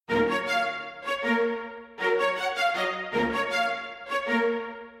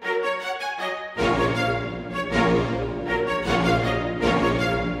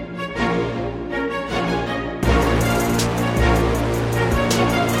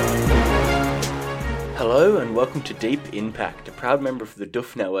Hello and welcome to Deep Impact, a proud member of the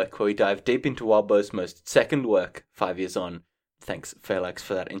Duff Network where we dive deep into Wildbow's most second work 5 years on. Thanks, Fairlax,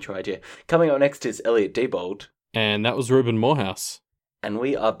 for that intro idea. Coming up next is Elliot Diebold. And that was Ruben Morehouse. And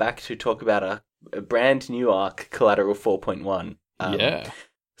we are back to talk about a brand new arc, Collateral 4.1. Yeah.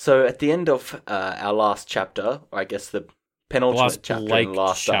 So at the end of our last chapter, or I guess the penultimate chapter Blake in the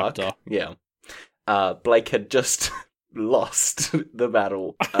last chapter. arc, Blake had just lost the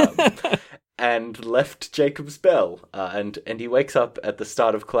battle. And left Jacob's Bell, and he wakes up at the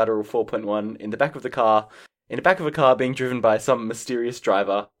start of Collateral 4.1 in the back of a car being driven by some mysterious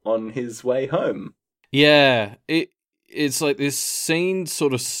driver on his way home. Yeah, it's like this scene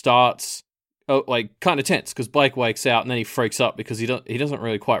sort of starts like kind of tense because Blake wakes out and then he freaks up because he doesn't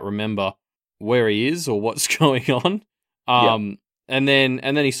really quite remember where he is or what's going on. And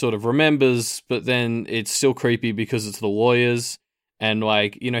then he sort of remembers, but then it's still creepy because it's the lawyers. And,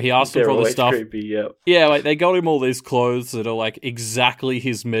 like, you know, he asked them for all this stuff. Creepy, yeah. Yeah, like, they got him all these clothes that are, like, exactly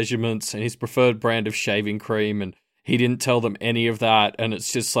his measurements and his preferred brand of shaving cream, and he didn't tell them any of that, and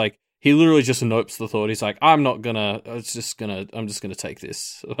it's just, like, he literally just nopes the thought. He's like, I'm just gonna take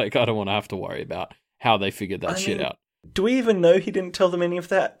this. Like, I don't want to have to worry about how they figured that shit out. Do we even know he didn't tell them any of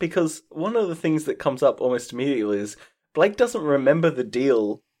that? Because one of the things that comes up almost immediately is Blake doesn't remember the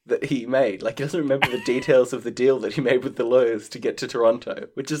deal that he made. Like, he doesn't remember the details of the deal that he made with the lawyers to get to Toronto,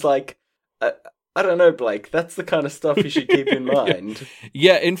 which is like, I don't know, Blake, that's the kind of stuff you should keep in mind.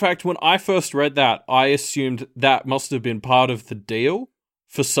 Yeah, in fact, when I first read that, I assumed that must have been part of the deal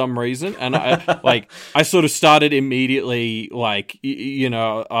for some reason, and I sort of started immediately, like,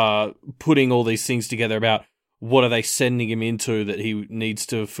 putting all these things together about what are they sending him into that he needs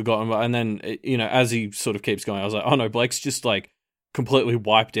to have forgotten, and then, as he sort of keeps going, I was like, oh no, Blake's just, like, completely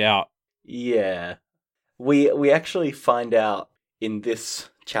wiped out. Yeah. We actually find out in this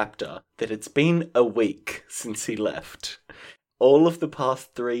chapter that it's been a week since he left. All of the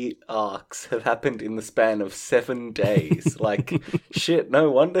past 3 arcs have happened in the span of 7 days. Like, shit,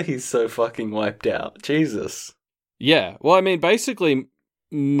 no wonder he's so fucking wiped out. Jesus. Yeah. Well, I mean, basically,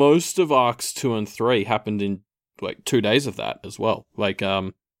 most of arcs 2 and 3 happened in, like, 2 days of that as well. Like,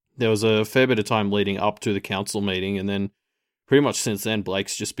 there was a fair bit of time leading up to the council meeting, and then pretty much since then,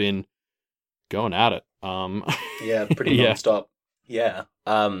 Blake's just been going at it. Yeah, pretty non-stop. Yeah.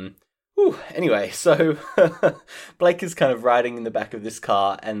 Anyway, so Blake is kind of riding in the back of this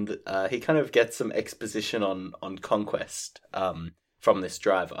car, and he kind of gets some exposition on Conquest from this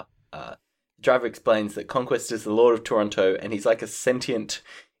driver. The driver explains that Conquest is the Lord of Toronto, and he's like a sentient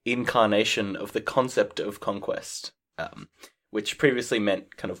incarnation of the concept of conquest, which previously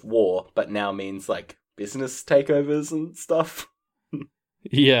meant kind of war, but now means like business takeovers and stuff.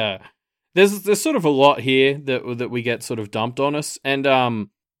 Yeah. There's sort of a lot here that we get sort of dumped on us. And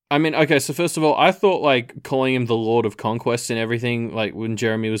I mean, okay, so first of all, I thought like calling him the Lord of Conquest and everything, like when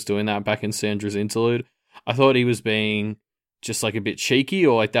Jeremy was doing that back in Sandra's interlude, I thought he was being just like a bit cheeky,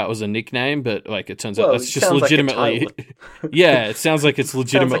 or like that was a nickname, but like it turns out that's just legitimately yeah, it sounds like it's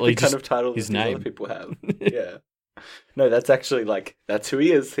legitimately sounds like the kind of title his that name. Other people have. Yeah. No, that's actually like, that's who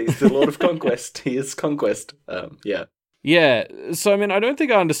he is. He's the Lord of Conquest. He is Conquest. Yeah. Yeah, so I mean, I don't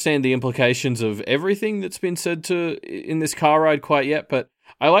think I understand the implications of everything that's been said in this car ride quite yet, but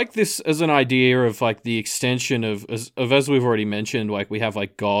I like this as an idea of like the extension of as we've already mentioned, like we have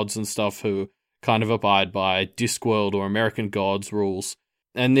like gods and stuff who kind of abide by Discworld or American gods rules.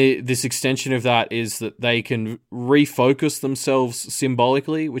 And this extension of that is that they can refocus themselves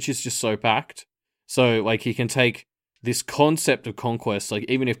symbolically, which is just so packed. So like he can take this concept of conquest, like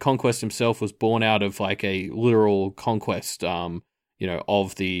even if Conquest himself was born out of like a literal conquest, of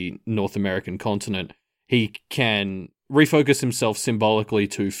the North American continent, he can refocus himself symbolically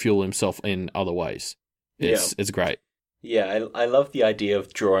to fuel himself in other ways. It's great. Yeah, I love the idea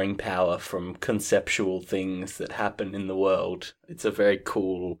of drawing power from conceptual things that happen in the world. It's a very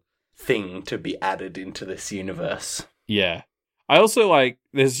cool thing to be added into this universe. Yeah. I also like,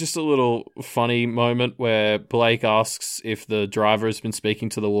 there's just a little funny moment where Blake asks if the driver has been speaking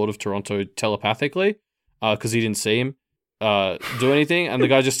to the Lord of Toronto telepathically, because he didn't see him do anything, and the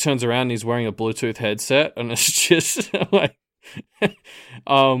guy just turns around and he's wearing a Bluetooth headset, and it's just like,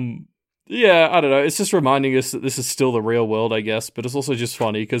 yeah, I don't know, it's just reminding us that this is still the real world, I guess, but it's also just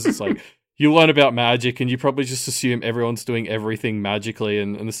funny because it's like, you learn about magic and you probably just assume everyone's doing everything magically,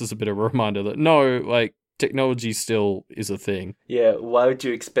 and this is a bit of a reminder that no, like, technology still is a thing. Yeah, why would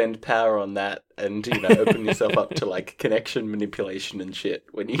you expend power on that and, open yourself up to, like, connection manipulation and shit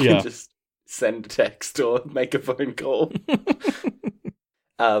when you can just send a text or make a phone call?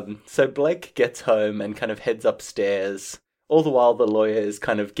 So Blake gets home and kind of heads upstairs, all the while the lawyer is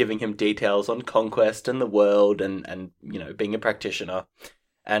kind of giving him details on conquest and the world and being a practitioner.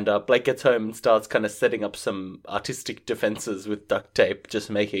 And Blake gets home and starts kind of setting up some artistic defenses with duct tape, just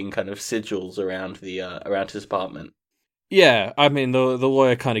making kind of sigils around around his apartment. Yeah, I mean, the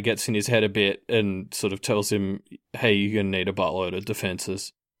lawyer kind of gets in his head a bit and sort of tells him, hey, you're going to need a buttload of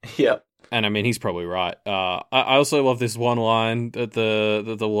defenses. Yeah. And I mean, he's probably right. I also love this one line that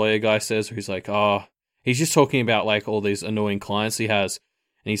the lawyer guy says, where he's like, he's just talking about like all these annoying clients he has.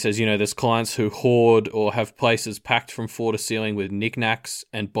 And he says, there's clients who hoard or have places packed from floor to ceiling with knickknacks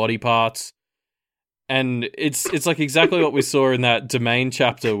and body parts. And it's like exactly what we saw in that domain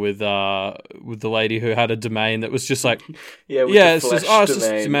chapter with the lady who had a domain that was just like, it's just it's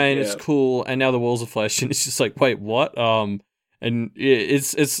just a domain, it's cool, and now the walls are flesh, and it's just like, wait, what? And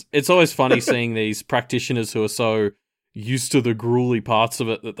it's always funny seeing these practitioners who are so used to the gruely parts of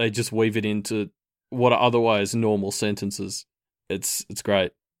it that they just weave it into what are otherwise normal sentences. It's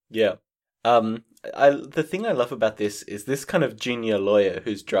great. Yeah. The thing I love about this is this kind of junior lawyer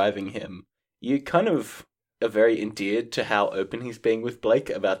who's driving him. You kind of are very endeared to how open he's being with Blake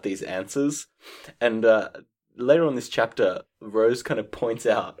about these answers. And later on this chapter, Rose kind of points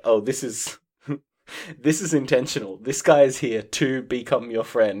out, this is this is intentional. This guy is here to become your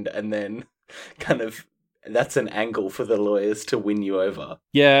friend, and then kind of that's an angle for the lawyers to win you over.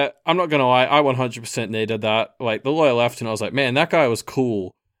 Yeah, I'm not going to lie. I 100% needed that. Like, the lawyer left and I was like, man, that guy was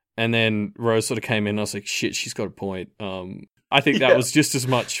cool. And then Rose sort of came in and I was like, shit, she's got a point. I think that was just as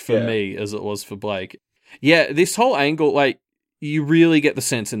much for me as it was for Blake. Yeah, this whole angle, like, you really get the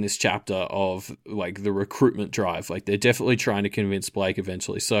sense in this chapter of, like, the recruitment drive. Like, they're definitely trying to convince Blake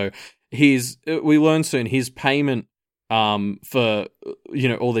eventually. So we learn soon his payment for,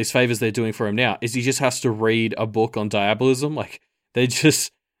 all these favors they're doing for him now is he just has to read a book on diabolism. Like, they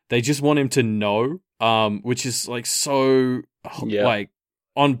just want him to know, which is, like, so, like,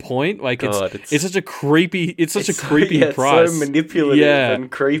 on point. Like, it's such a creepy price. So manipulative and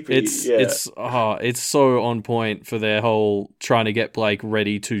creepy. It's so on point for their whole trying to get Blake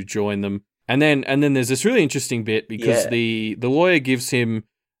ready to join them. And then there's this really interesting bit because the lawyer gives him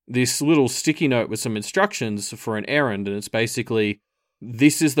this little sticky note with some instructions for an errand, and it's basically,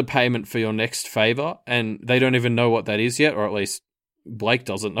 this is the payment for your next favor, and they don't even know what that is yet, or at least Blake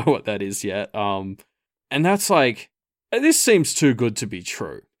doesn't know what that is yet. And that's like, this seems too good to be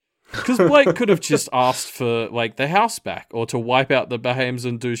true. Because Blake could have just asked for, like, the house back, or to wipe out the Bahams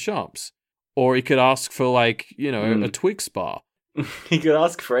and Duchamps. Or he could ask for, like, a Twix bar. He could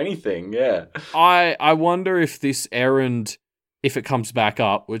ask for anything, yeah. I wonder if this errand, if it comes back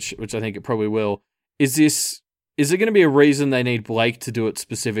up, which I think it probably will, is there going to be a reason they need Blake to do it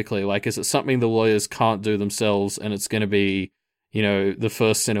specifically? Like, is it something the lawyers can't do themselves, and it's going to be, the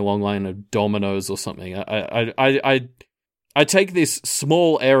first in a long line of dominoes or something? I take this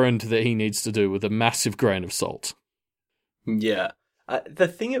small errand that he needs to do with a massive grain of salt. Yeah. The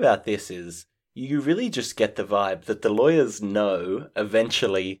thing about this is, you really just get the vibe that the lawyers know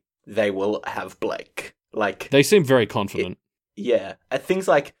eventually they will have Blake. Like, they seem very confident. Things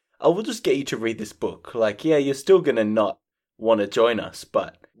like, we'll just get you to read this book. Like, you're still going to not want to join us,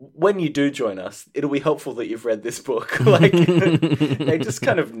 but when you do join us, it'll be helpful that you've read this book. Like, they just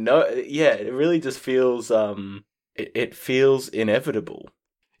kind of know. Yeah, it really just feels, it feels inevitable.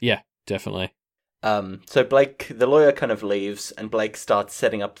 Yeah, definitely. So Blake, the lawyer, kind of leaves, and Blake starts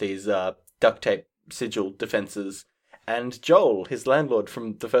setting up these duct tape sigil defenses. And Joel, his landlord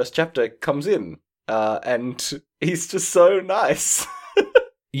from the first chapter, comes in, and he's just so nice.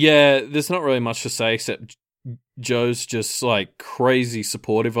 Yeah, there's not really much to say except Joe's just, like, crazy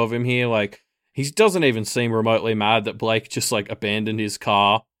supportive of him here. Like, he doesn't even seem remotely mad that Blake just, like, abandoned his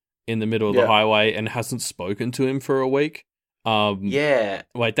car in the middle of the highway and hasn't spoken to him for a week.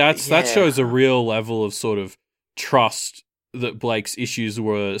 Like, that shows a real level of sort of trust that Blake's issues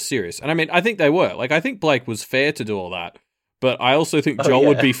were serious. And I mean, I think they were. Like, I think Blake was fair to do all that, but I also think Joel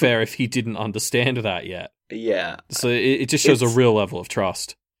would be fair if he didn't understand that yet. Yeah. So it just shows a real level of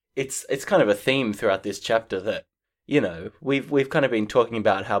trust. It's kind of a theme throughout this chapter that, we've kind of been talking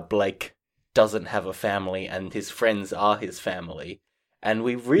about how Blake doesn't have a family and his friends are his family. And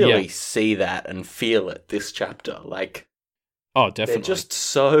we really see that and feel it this chapter. Like, oh, definitely. They're just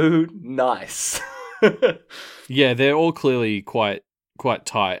so nice. Yeah, they're all clearly quite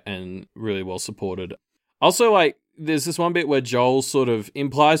tight and really well supported. Also, like, there's this one bit where Joel sort of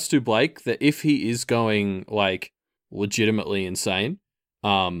implies to Blake that if he is going, like, legitimately insane,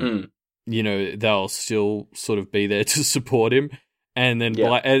 they'll still sort of be there to support him. And then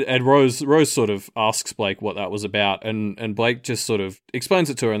and Rose sort of asks Blake what that was about, and Blake just sort of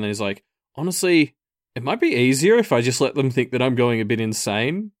explains it to her, and then he's like, honestly, it might be easier if I just let them think that I'm going a bit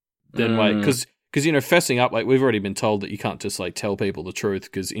insane than like, because fessing up, like we've already been told that you can't just like tell people the truth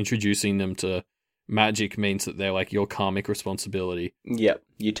because introducing them to magic means that they're like your karmic responsibility. Yep,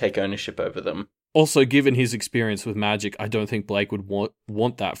 you take ownership over them. Also, given his experience with magic, I don't think Blake would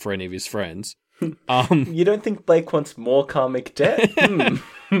want that for any of his friends. You don't think Blake wants more karmic debt?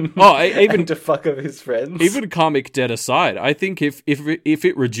 Even to fuck over his friends. Even karmic debt aside, I think if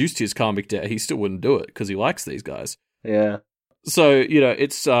it reduced his karmic debt, he still wouldn't do it because he likes these guys. Yeah. So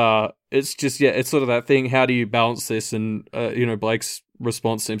it's just it's sort of that thing. How do you balance this? And Blake's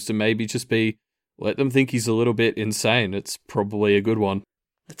response seems to maybe just be let them think he's a little bit insane. It's probably a good one.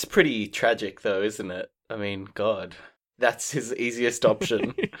 It's pretty tragic, though, isn't it? I mean, God, that's his easiest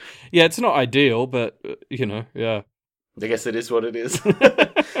option. Yeah, it's not ideal, but yeah. I guess it is what it is.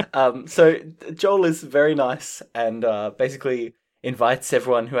 So Joel is very nice and basically invites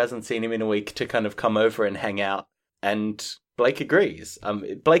everyone who hasn't seen him in a week to kind of come over and hang out. And Blake agrees.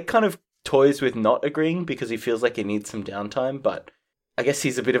 Blake kind of toys with not agreeing because he feels like he needs some downtime, but I guess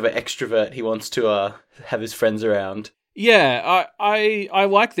he's a bit of an extrovert. He wants to have his friends around. Yeah, I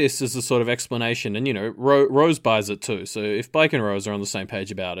like this as a sort of explanation, and Rose buys it too. So if Blake and Rose are on the same page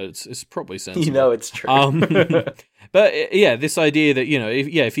about it, it's probably sensible. It's true. But yeah, this idea that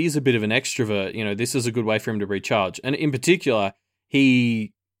if he's a bit of an extrovert, this is a good way for him to recharge. And in particular,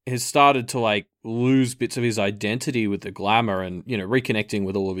 he has started to like lose bits of his identity with the glamour, and reconnecting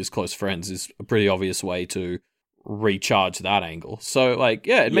with all of his close friends is a pretty obvious way to recharge that angle. So like,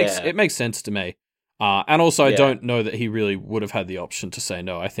 it makes sense to me. And also, I don't know that he really would have had the option to say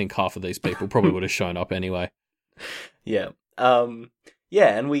no. I think half of these people probably would have shown up anyway. Yeah. And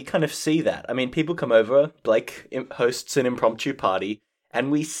we kind of see that. I mean, people come over, Blake hosts an impromptu party,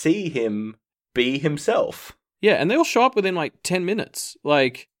 and we see him be himself. Yeah, and they all show up within like 10 minutes.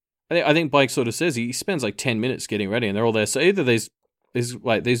 Like, I think Blake sort of says he spends like 10 minutes getting ready, and they're all there. So either these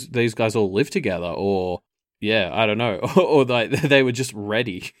guys all live together, or... yeah, I don't know. Or like they were just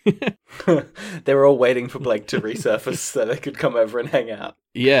ready. They were all waiting for Blake to resurface so they could come over and hang out.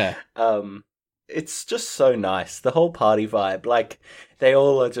 Yeah. It's just so nice. The whole party vibe. Like, they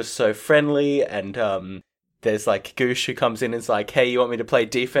all are just so friendly, and there's like Goosh who comes in and is like, hey, you want me to play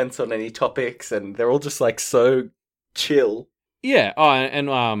defense on any topics? And they're all just like so chill. Yeah. Oh,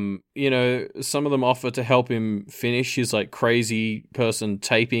 and some of them offer to help him finish his like crazy person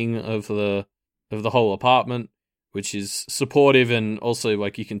taping of the whole apartment, which is supportive, and also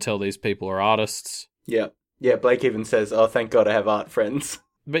like you can tell these people are artists. Yeah. Yeah, Blake even says, "Oh, thank God I have art friends."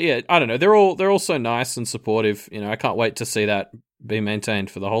 But yeah, I don't know. They're all so nice and supportive. I can't wait to see that be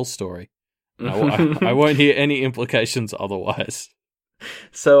maintained for the whole story. I won't hear any implications otherwise.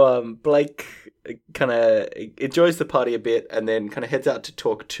 So Blake kind of enjoys the party a bit, and then kind of heads out to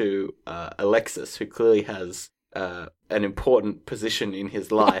talk to Alexis, who clearly has an important position in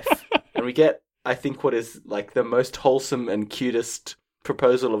his life. And we get, I think, what is like the most wholesome and cutest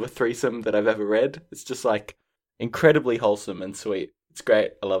proposal of a threesome that I've ever read. It's just like incredibly wholesome and sweet. It's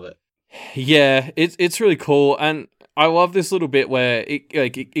great. I love it. Yeah, it's really cool, and I love this little bit where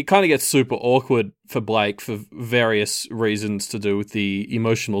it kind of gets super awkward for Blake for various reasons to do with the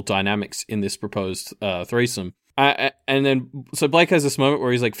emotional dynamics in this proposed threesome. And then so Blake has this moment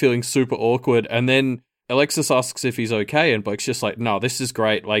where he's like feeling super awkward, and then Alexis asks if he's okay, and Blake's just like, no, this is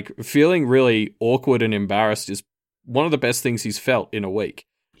great. Like, feeling really awkward and embarrassed is one of the best things he's felt in a week.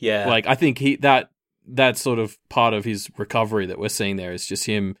 Yeah. Like, I think that's sort of part of his recovery that we're seeing there is just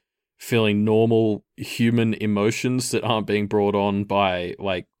him feeling normal human emotions that aren't being brought on by,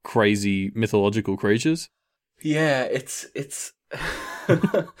 like, crazy mythological creatures. Yeah, it's...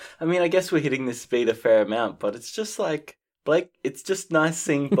 I mean, I guess we're hitting this speed a fair amount, but it's just like... Blake, it's just nice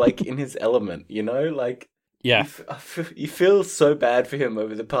seeing Blake in his element, Like, yeah, you feel so bad for him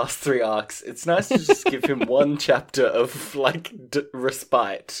over the past 3 arcs. It's nice to just give him one chapter of like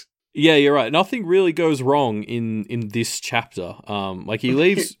respite. Yeah, you're right. Nothing really goes wrong in this chapter. Like he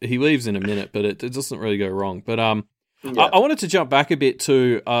leaves in a minute, but it doesn't really go wrong. But yeah. I wanted to jump back a bit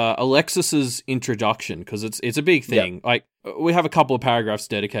to Alexis's introduction because it's a big thing. Yep. Like we have a couple of paragraphs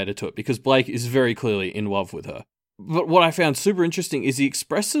dedicated to it because Blake is very clearly in love with her. But what I found super interesting is he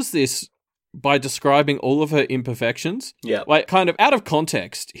expresses this by describing all of her imperfections. Yeah. Like, kind of out of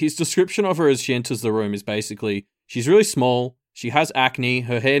context, his description of her as she enters the room is basically, she's really small, she has acne,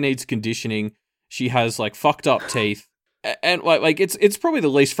 her hair needs conditioning, she has, like, fucked up teeth. And, like it's probably the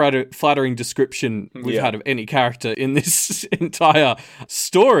least flattering description we've had of any character in this entire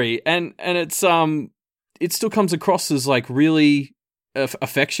story. And it's, it still comes across as, like, really...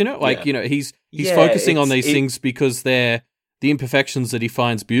 affectionate, like he's focusing on these things because they're the imperfections that he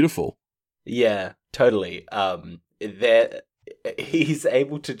finds beautiful. Yeah, Totally. There, he's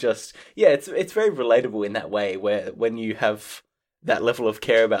able to just it's very relatable in that way where when you have that level of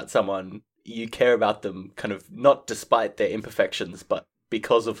care about someone, you care about them kind of not despite their imperfections, but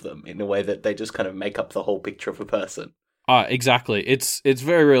because of them in a way that they just kind of make up the whole picture of a person. Exactly. It's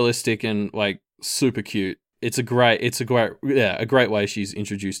very realistic and like super cute. It's a great way she's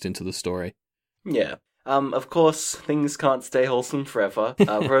introduced into the story. Yeah. Of course, things can't stay wholesome forever.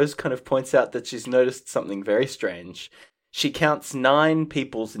 Rose kind of points out that she's noticed something very strange. She counts 9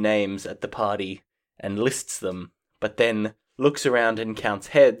 people's names at the party and lists them, but then looks around and counts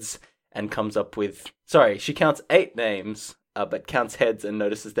heads and comes up with... Sorry, she counts 8 names, but counts heads and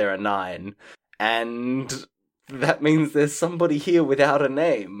notices there are 9. And that means there's somebody here without a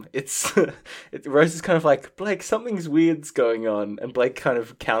name. Rose is kind of like, Blake, something's weird's going on. And Blake kind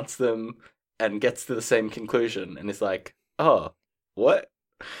of counts them and gets to the same conclusion and is like, oh, what?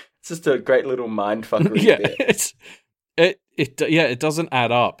 It's just a great little mindfuckery bit. It doesn't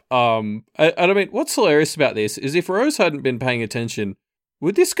add up. I mean, what's hilarious about this is if Rose hadn't been paying attention,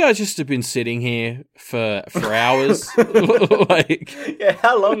 would this guy just have been sitting here for hours?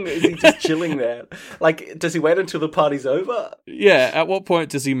 How long is he just chilling there? Like, does he wait until the party's over? Yeah, at what point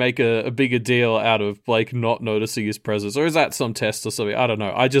does he make a bigger deal out of Blake not noticing his presence? Or is that some test or something? I don't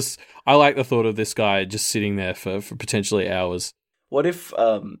know. I like the thought of this guy just sitting there for potentially hours. What if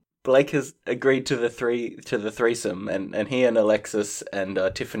Blake has agreed to the threesome and he and Alexis and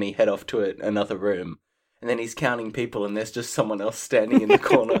Tiffany head off to another room? And then he's counting people and there's just someone else standing in the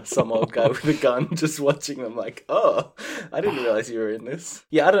corner, some old guy with a gun just watching them like, oh, I didn't realize you were in this.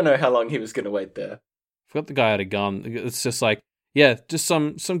 Yeah, I don't know how long he was going to wait there. Forgot the guy had a gun. It's just like, yeah, just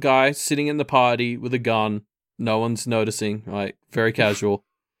some guy sitting in the party with a gun. No one's noticing, like, very casual.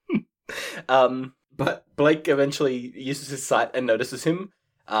 But Blake eventually uses his sight and notices him.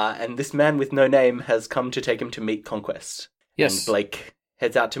 And this man with no name has come to take him to meet Conquest. Yes. And Blake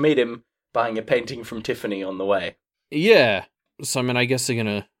heads out to meet him, buying a painting from Tiffany on the way. Yeah. So, I mean, I guess they're going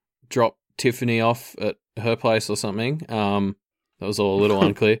to drop Tiffany off at her place or something. That was all a little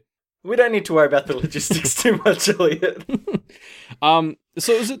unclear. We don't need to worry about the logistics too much, Elliot.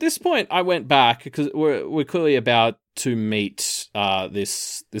 So it was at this point I went back, because we're clearly about to meet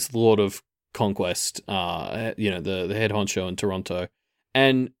this Lord of Conquest, the head honcho in Toronto.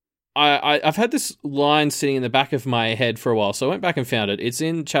 And I've had this line sitting in the back of my head for a while, so I went back and found it. It's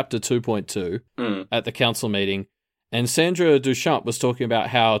in chapter 2.2 at the council meeting, and Sandra Duchamp was talking about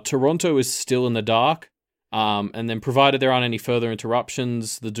how Toronto is still in the dark, and then provided there aren't any further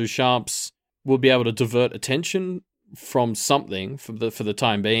interruptions, the Duchamps will be able to divert attention from something for the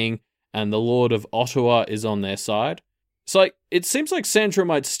time being, and the Lord of Ottawa is on their side. So like, it seems like Sandra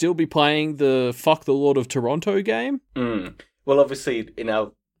might still be playing the Fuck the Lord of Toronto game. Well, obviously, in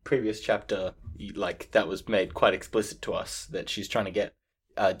our previous chapter, like, that was made quite explicit to us that she's trying to get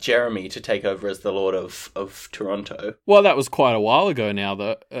Jeremy to take over as the Lord of Toronto. Well, that was quite a while ago now,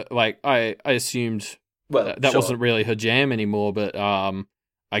 though. I assumed that sure. wasn't really her jam anymore, but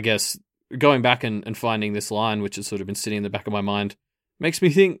I guess going back and finding this line, which has sort of been sitting in the back of my mind, makes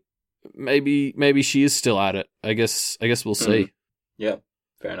me think maybe she is still at it. I guess we'll see. Yeah,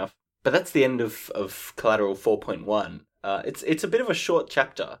 fair enough. But that's the end of Collateral 4.1. It's a bit of a short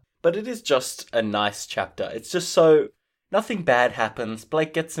chapter, but it is just a nice chapter. It's just so nothing bad happens.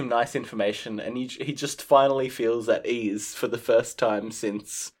 Blake gets some nice information, and he just finally feels at ease for the first time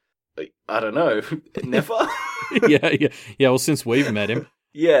since, I don't know, never. Yeah. Well, since we've met him,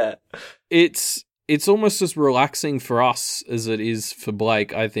 yeah, it's almost as relaxing for us as it is for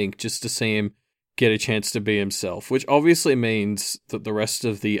Blake. I think just to see him get a chance to be himself, which obviously means that the rest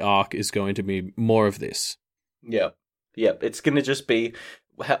of the arc is going to be more of this. Yeah. Yep, it's going to just be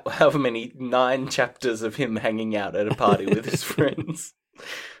however many 9 chapters of him hanging out at a party with his friends.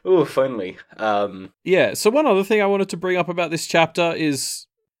 Ooh, if only. Yeah, so one other thing I wanted to bring up about this chapter is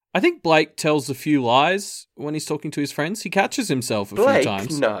I think Blake tells a few lies when he's talking to his friends. He catches himself a few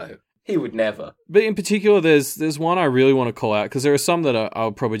times. No, he would never. But in particular, there's one I really want to call out, because there are some that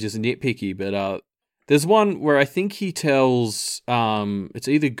are probably just nitpicky, but there's one where I think he tells, it's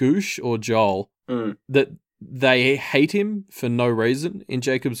either Goosh or Joel, that they hate him for no reason in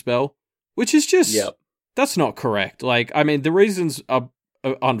Jacob's Bell, which is just, that's not correct. Like, I mean, the reasons are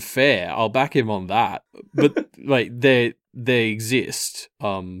unfair. I'll back him on that. But, like, they exist.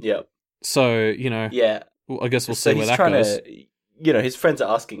 So, yeah. I guess we'll see where that goes. His friends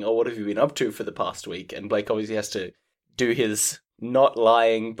are asking, what have you been up to for the past week? And Blake obviously has to do his not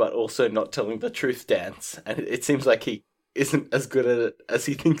lying, but also not telling the truth dance. And it seems like he isn't as good at it as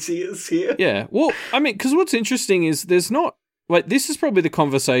he thinks he is here. Yeah, well, I mean, because what's interesting is there's not like, this is probably the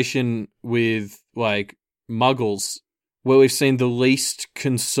conversation with, like, muggles where we've seen the least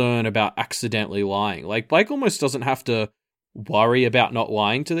concern about accidentally lying. Like, Blake almost doesn't have to worry about not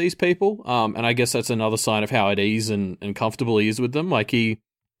lying to these people. And I guess that's another sign of how at ease and comfortable he is with them. Like,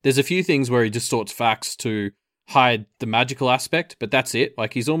 there's a few things where he distorts facts to hide the magical aspect, but that's it.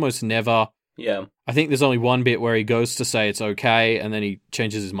 Like, he's almost never... Yeah. I think there's only one bit where he goes to say it's okay, and then he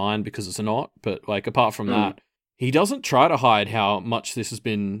changes his mind because it's not. But, like, apart from that, he doesn't try to hide how much this has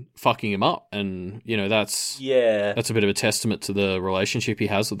been fucking him up. And, you know, that's a bit of a testament to the relationship he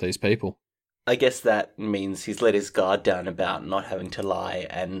has with these people. I guess that means he's let his guard down about not having to lie,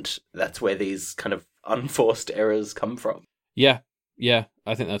 and that's where these kind of unforced errors come from. Yeah,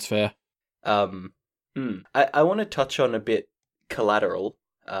 I think that's fair. I want to touch on a bit Collateral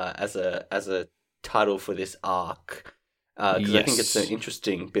as a title for this arc, because I think it's an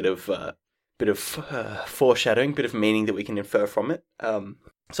interesting bit of foreshadowing, bit of meaning that we can infer from it.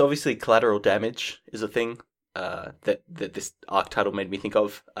 So obviously collateral damage is a thing that this arc title made me think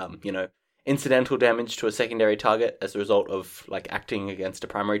of. Incidental damage to a secondary target as a result of, like, acting against a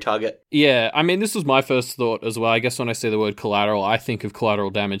primary target. Yeah, I mean, this was my first thought as well. I guess when I say the word collateral, I think of collateral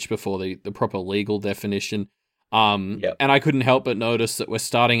damage before the proper legal definition. And I couldn't help but notice that we're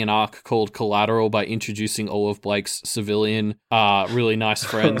starting an arc called Collateral by introducing all of Blake's civilian, really nice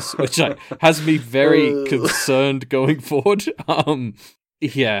friends, which has me very concerned going forward.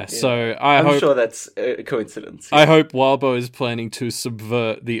 So I'm sure that's a coincidence. I hope Walbo is planning to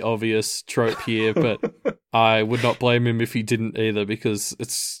subvert the obvious trope here, but I would not blame him if he didn't either, because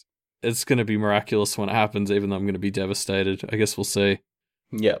it's going to be miraculous when it happens, even though I'm going to be devastated. I guess we'll see.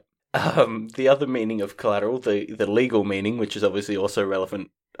 Yeah. The other meaning of collateral, the legal meaning, which is obviously also relevant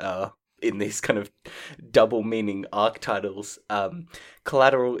in these kind of double meaning arc titles,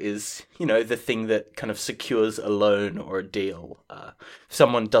 collateral is, the thing that kind of secures a loan or a deal. If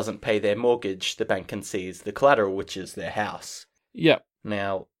someone doesn't pay their mortgage, the bank can seize the collateral, which is their house. Yep.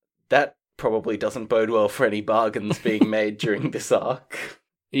 Now, that probably doesn't bode well for any bargains being made during this arc.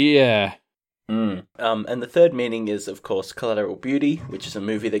 Yeah. And the third meaning is, of course, Collateral Beauty, which is a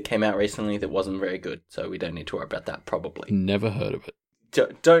movie that came out recently that wasn't very good, so we don't need to worry about that, probably. Never heard of it.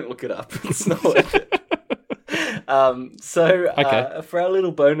 Don't look it up. It's not worth it. For our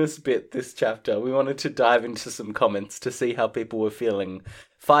little bonus bit this chapter, we wanted to dive into some comments to see how people were feeling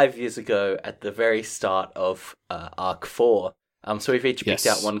 5 years ago at the very start of Arc 4. So we've each picked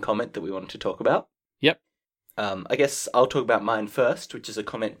out one comment that we wanted to talk about. Yep. I guess I'll talk about mine first, which is a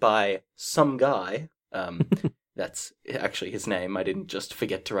comment by some guy. That's actually his name. I didn't just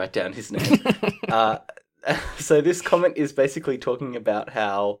forget to write down his name. So this comment is basically talking about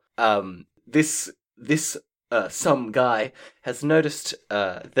how this some guy has noticed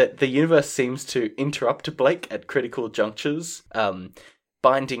that the universe seems to interrupt Blake at critical junctures.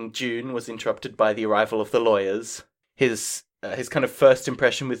 Binding June was interrupted by the arrival of the lawyers. His kind of first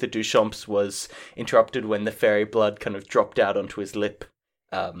impression with the Duchamps was interrupted when the fairy blood kind of dropped out onto his lip.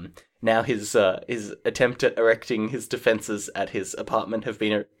 Now his attempt at erecting his defenses at his apartment have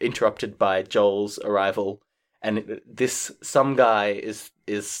been interrupted by Joel's arrival, and this some guy is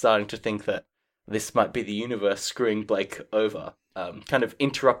starting to think that this might be the universe screwing Blake over, kind of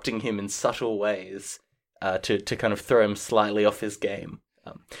interrupting him in subtle ways to kind of throw him slightly off his game,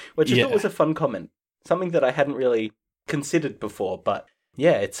 which I thought was a fun comment, something that I hadn't really considered before, but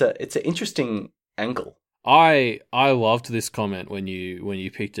yeah, it's an interesting angle. I loved this comment when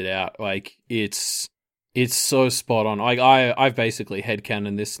you picked it out. Like, it's so spot on. Like, I've basically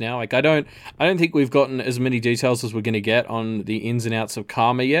headcanoned this now. Like, I don't think we've gotten as many details as we're going to get on the ins and outs of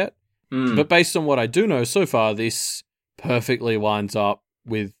karma yet. But based on what I do know so far, this perfectly lines up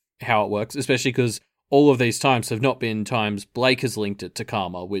with how it works, especially because all of these times have not been times Blake has linked it to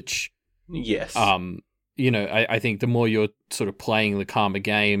karma, which yes. I think the more you're sort of playing the karma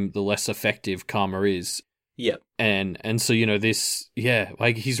game, the less effective karma is. Yeah. And so,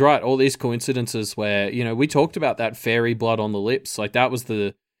 like, he's right. All these coincidences where, we talked about that fairy blood on the lips. Like, that was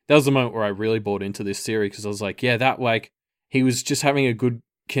the moment where I really bought into this theory, because I was like, yeah, that, like, he was just having a good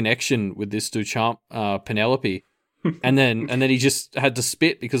connection with this Duchamp, Penelope. and then he just had to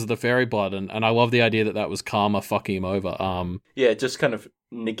spit because of the fairy blood. And I love the idea that was karma fucking him over. Yeah, just kind of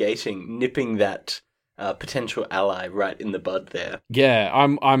nipping that potential ally right in the bud there. Yeah,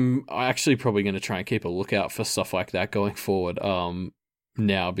 I'm actually probably going to try and keep a lookout for stuff like that going forward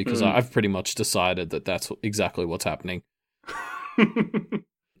now, because I've pretty much decided that that's exactly what's happening.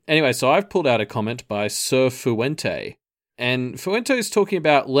 Anyway, so I've pulled out a comment by Sir Fuente, and Fuente is talking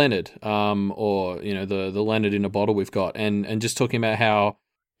about Leonard, or the Leonard in a bottle we've got, and just talking about how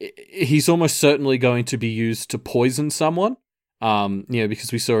he's almost certainly going to be used to poison someone.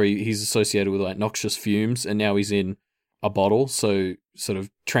 Because we saw he's associated with like noxious fumes, and now he's in a bottle. So sort of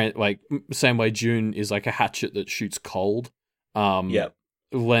same way June is like a hatchet that shoots cold.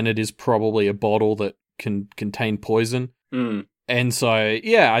 Leonard is probably a bottle that can contain poison. And so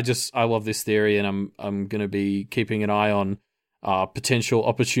I love this theory, and I'm going to be keeping an eye on potential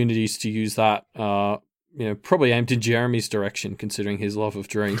opportunities to use that. Probably aimed in Jeremy's direction, considering his love of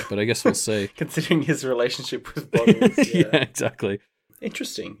drink, but I guess we'll see. Considering his relationship with bottles. Yeah, exactly.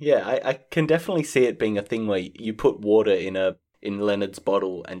 Interesting. Yeah, I can definitely see it being a thing where you put water in Leonard's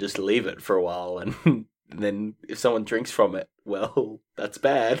bottle and just leave it for a while, and then if someone drinks from it, well, that's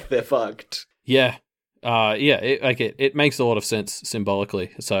bad. They're fucked. Yeah. It makes a lot of sense symbolically,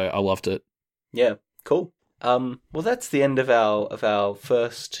 so I loved it. Yeah, cool. Well, that's the end of our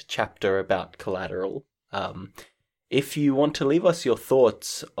first chapter about Collateral. If you want to leave us your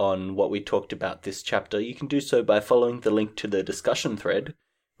thoughts on what we talked about this chapter, you can do so by following the link to the discussion thread,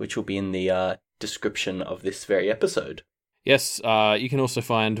 which will be in the description of this very episode. Yes, you can also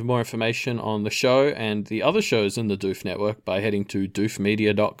find more information on the show and the other shows in the Doof Network by heading to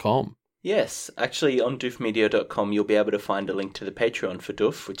doofmedia.com. Yes, actually on doofmedia.com you'll be able to find a link to the Patreon for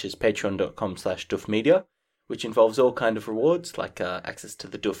Doof, which is patreon.com/doofmedia, which involves all kind of rewards like access to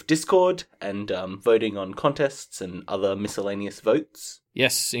the Doof Discord and voting on contests and other miscellaneous votes.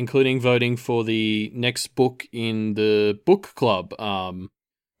 Yes, including voting for the next book in the book club.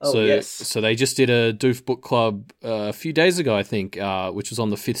 Yes. So they just did a Doof book club a few days ago, I think, which was on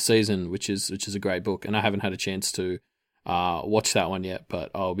the 5th season, which is a great book, and I haven't had a chance to watch that one yet,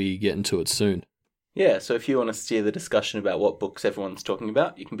 but I'll be getting to it soon. Yeah, so if you want to steer the discussion about what books everyone's talking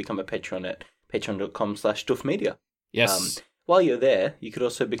about, you can become a patron at patreon.com/doofmedia. Yes. While you're there, you could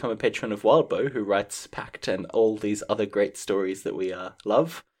also become a patron of Wildbow, who writes Pact and all these other great stories that we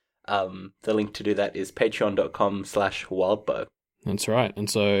love. The link to do that is patreon.com/wildbow. That's right. And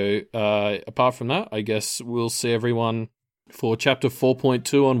so, apart from that, I guess we'll see everyone for chapter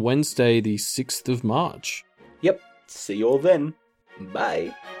 4.2 on Wednesday, the 6th of March. Yep. See you all then.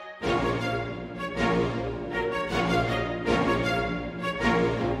 Bye.